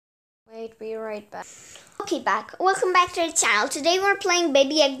wait, be right back. Okay, back. Welcome back to the channel. Today we're playing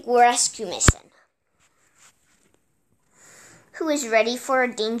Baby Egg Rescue Mission. Who is ready for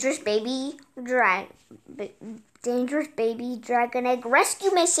a dangerous baby dragon egg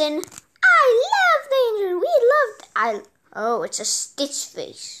rescue mission? I love danger. Oh, it's a Stitch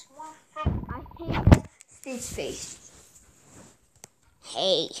face. I hate Stitch face.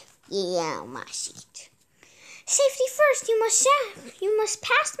 Hey, yeah, my seat. Safety first. You must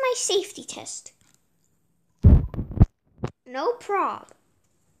pass my safety test. No prob.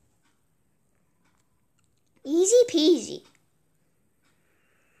 Easy peasy.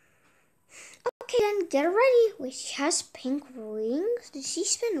 Okay, then get ready. Wait, she has pink wings? Did she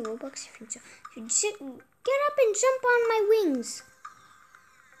spend Robux? I think so. Get up and jump on my wings.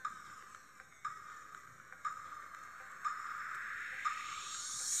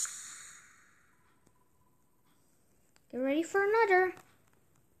 Get ready for another.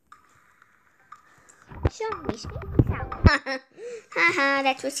 Show me out. Haha,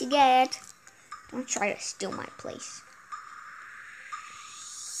 that's what you get. Don't try to steal my place.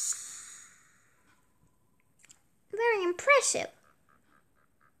 Very impressive.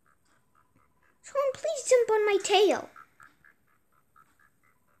 Someone please jump on my tail.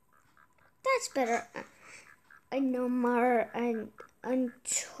 That's better. Antoimar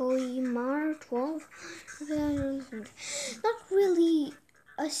 12. Not really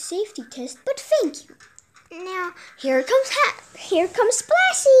a safety test, but thank you. Now here comes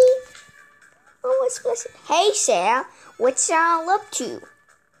Splashy. Oh, what's Splashy? Hey Sarah, what's y'all up to?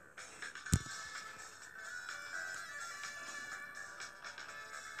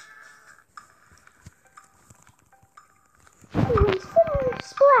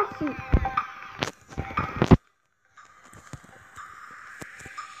 Splashy.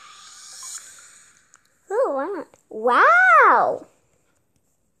 Oh, wow!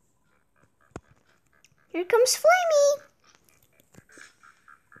 Here comes Flamey.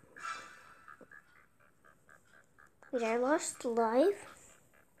 Wait, I lost life.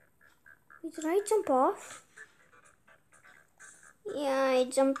 Wait, did I jump off? Yeah, I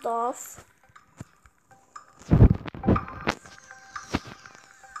jumped off.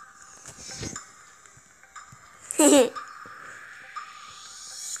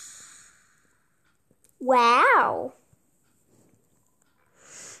 Wow.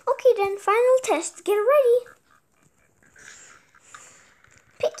 Okay then, final test. Get ready.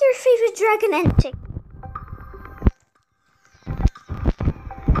 Pick your favorite dragon and tick.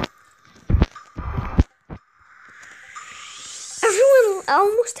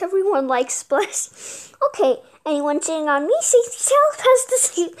 Almost everyone likes Splash. Okay, anyone sitting on me, safety self has to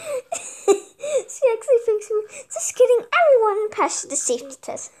see. She actually thinks me. Just kidding, everyone passed the safety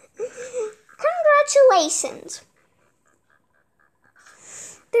test. Congratulations.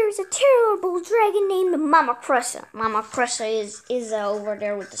 There's a terrible dragon named Mama Cressa. Mama Cressa is over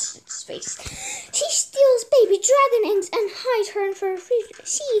there with the face. She steals baby dragon eggs and hides her in her freezer.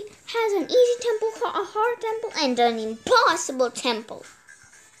 She has an easy temple, a hard temple, and an impossible temple.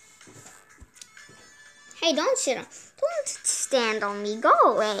 Hey, don't stand on me. Go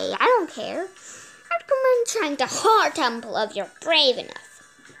away. I don't care. I recommend trying the hard temple if you're brave enough.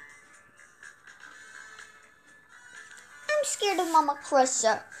 I'm scared of Mama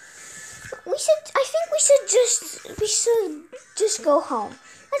Cressa. I think we should just go home.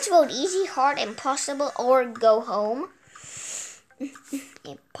 Let's vote easy, hard, impossible, or go home.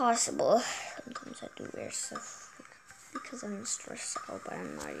 Impossible. Sometimes I do weird stuff because I'm stressed out, but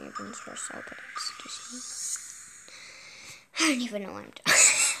I'm not even stressed out. But I don't even know what I'm doing.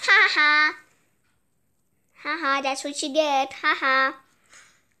 Haha. Haha, that's what you get. Haha.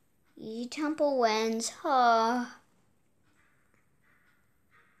 Easy temple wins. Huh.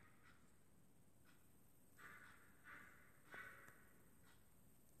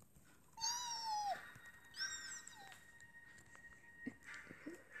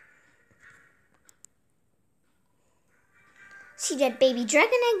 See that baby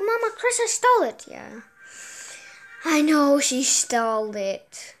dragon egg? Mama Cressa stole it. Yeah. I know she stole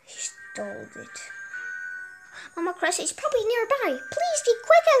it. Mama Cressa is probably nearby. Please be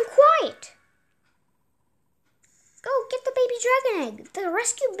quick and quiet. Go get the baby dragon egg. The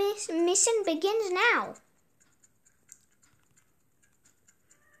rescue mission begins now.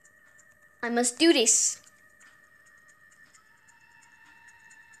 I must do this.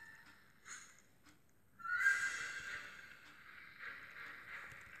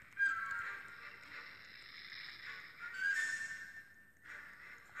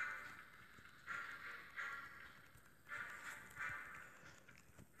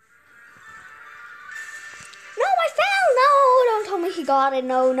 got it.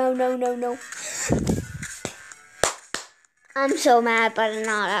 No, no, no, no, no. I'm so mad, but I'm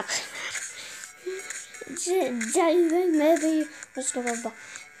not actually mad. Maybe let's go back.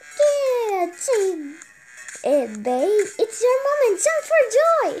 Yeah, babe, it's your moment. Jump for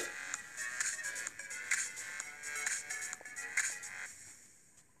joy.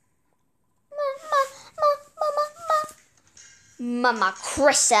 Mama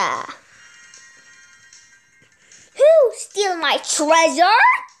Krissa. Who steal my treasure?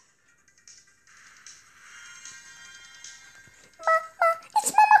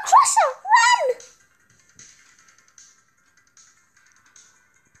 It's Mama Krissa. Run!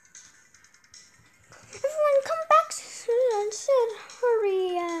 Everyone come back and said, hurry.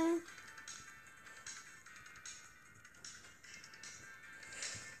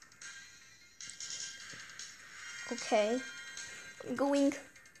 Okay. I'm going.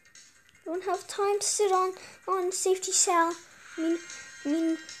 Don't have time to sit on Safety Sal. I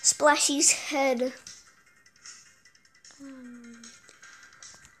mean Splashy's head.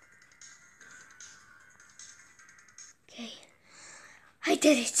 Okay, I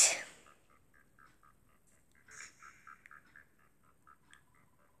did it.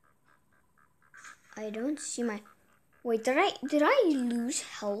 I don't see my. Wait, did I lose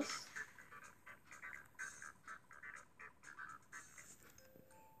health?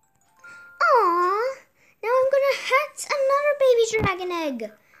 Aww, now I'm gonna hatch another baby dragon egg.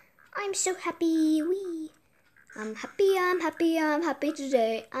 I'm so happy. I'm happy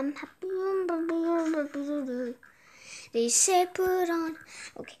today. I'm happy today. They say put on.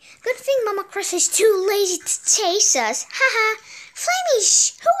 Okay, good thing Mama Krissa is too lazy to chase us. Haha. Flamey,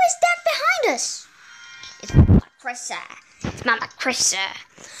 who is that behind us? It's Mama Krissa. It's Mama Krissa.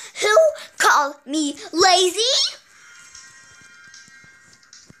 Who called me lazy?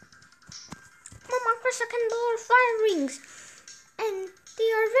 Mama Krissa can blow fire rings, and they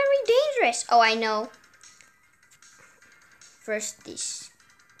are very dangerous. Oh, I know. First this.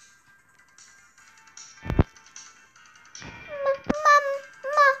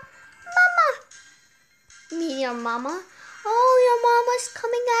 Mama. Me, your mama? Oh, your mama's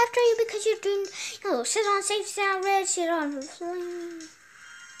coming after you because you're doing. Oh, sit on safe sound red, sit on flame.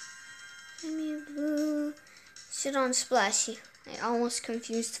 Blue. Sit on Splashy. I almost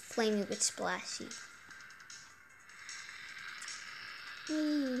confused Flamey with Splashy.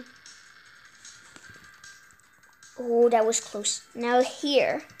 Oh, that was close. Now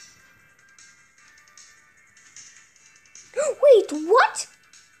here. Wait, what?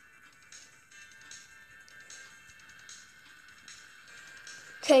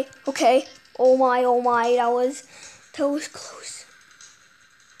 Okay. Oh my, that was close.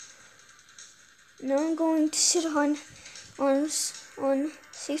 Now I'm going to sit on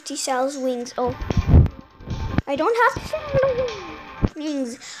Safety Sal's wings. Oh, I don't have to sit on the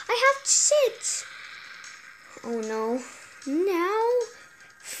wings. I have to sit. Oh no. Now,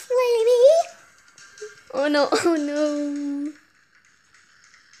 Flamey. Oh no.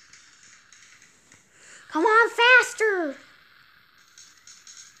 Come on, faster.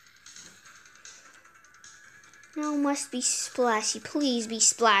 Now must be Splashy. Please be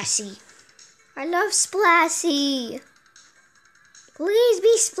Splashy. I love Splashy. Please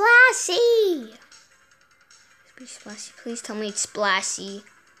be Splashy. Please tell me it's Splashy.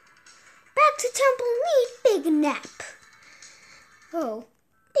 Back to Temple Meat, big nap. Oh,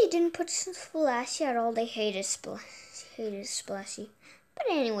 they didn't put Splashy at all. They hated Splashy. But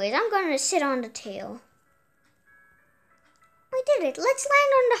anyways, I'm gonna sit on the tail. I did it. Let's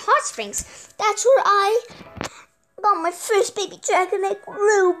land on the hot springs. That's where I got my first baby dragon egg,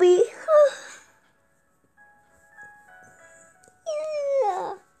 Ruby.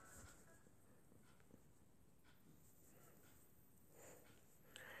 Yeah.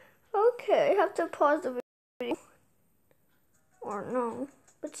 Okay, I have to pause the video. Or no,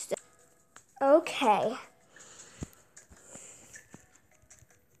 but still. Okay.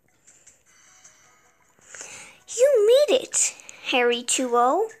 You made it, Harry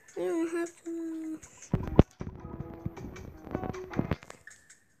 2-0. I don't have to.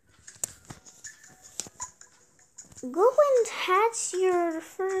 Go and hatch your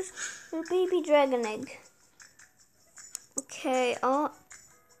baby dragon egg. Okay, I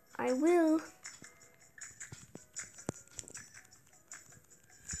will.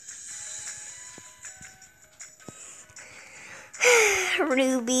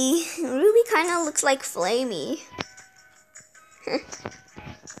 Ruby kind of looks like Flamey.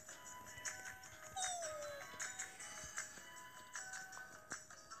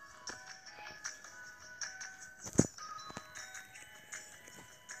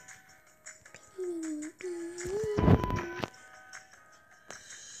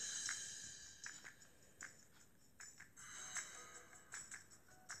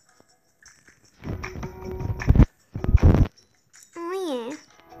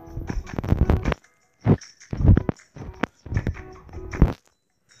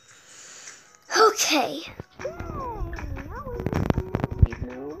 Okay.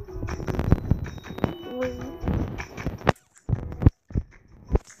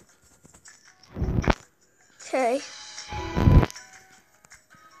 Okay.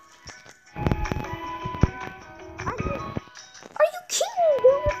 Are you kidding?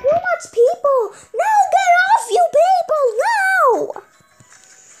 There are too much people. No, get off, you people! No!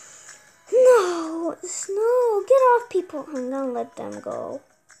 No, get off, people. I'm gonna let them go.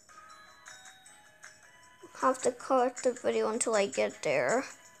 Have to cut the video until I get there.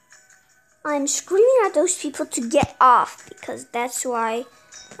 I'm screaming at those people to get off because that's why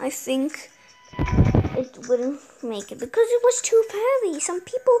I think it wouldn't make it, because it was too heavy. Some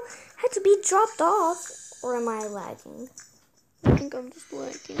people had to be dropped off. Or am I lagging? I think I'm just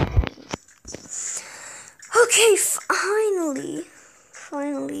lagging. Okay, finally.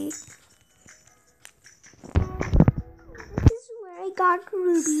 This is where I got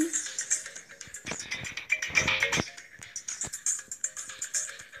Ruby.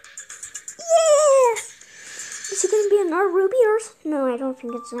 Yeah! Is it gonna be another Ruby or? No, I don't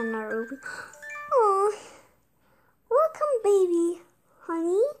think it's another Ruby. Oh, welcome, baby,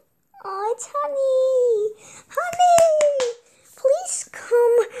 honey. Oh, it's Honey. Honey, please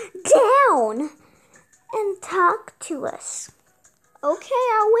come down and talk to us. Okay,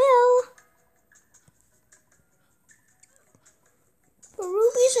 I will. But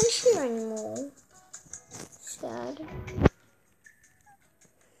Ruby isn't here anymore. Sad.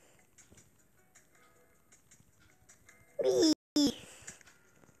 Me.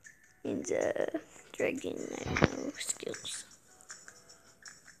 And dragon, I don't know, skills.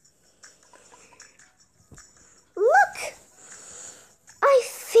 Look! I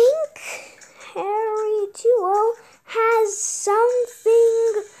think Harry Duo has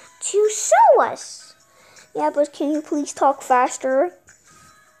something to show us. Yeah, but can you please talk faster?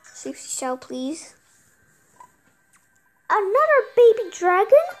 60 shall please. Another baby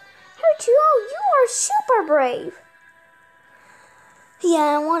dragon? Harry Duo, you are super brave. Yeah,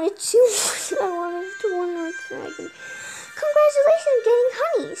 I wanted to one more dragon. Congratulations on getting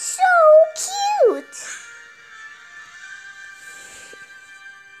Honey. So cute.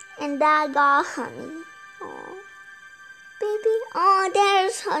 And I got Honey. Aww. Baby. Oh,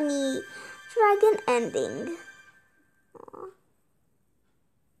 there's Honey. Dragon ending. Aww.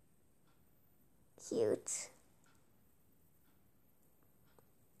 Cute.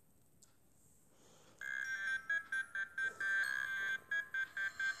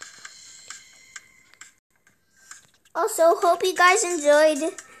 Also, hope you guys enjoyed.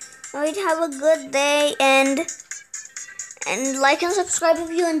 Have a good day and like and subscribe if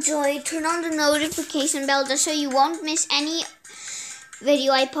you enjoyed. Turn on the notification bell just so you won't miss any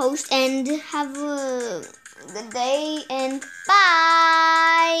video I post. And have a good day and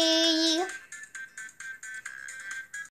bye.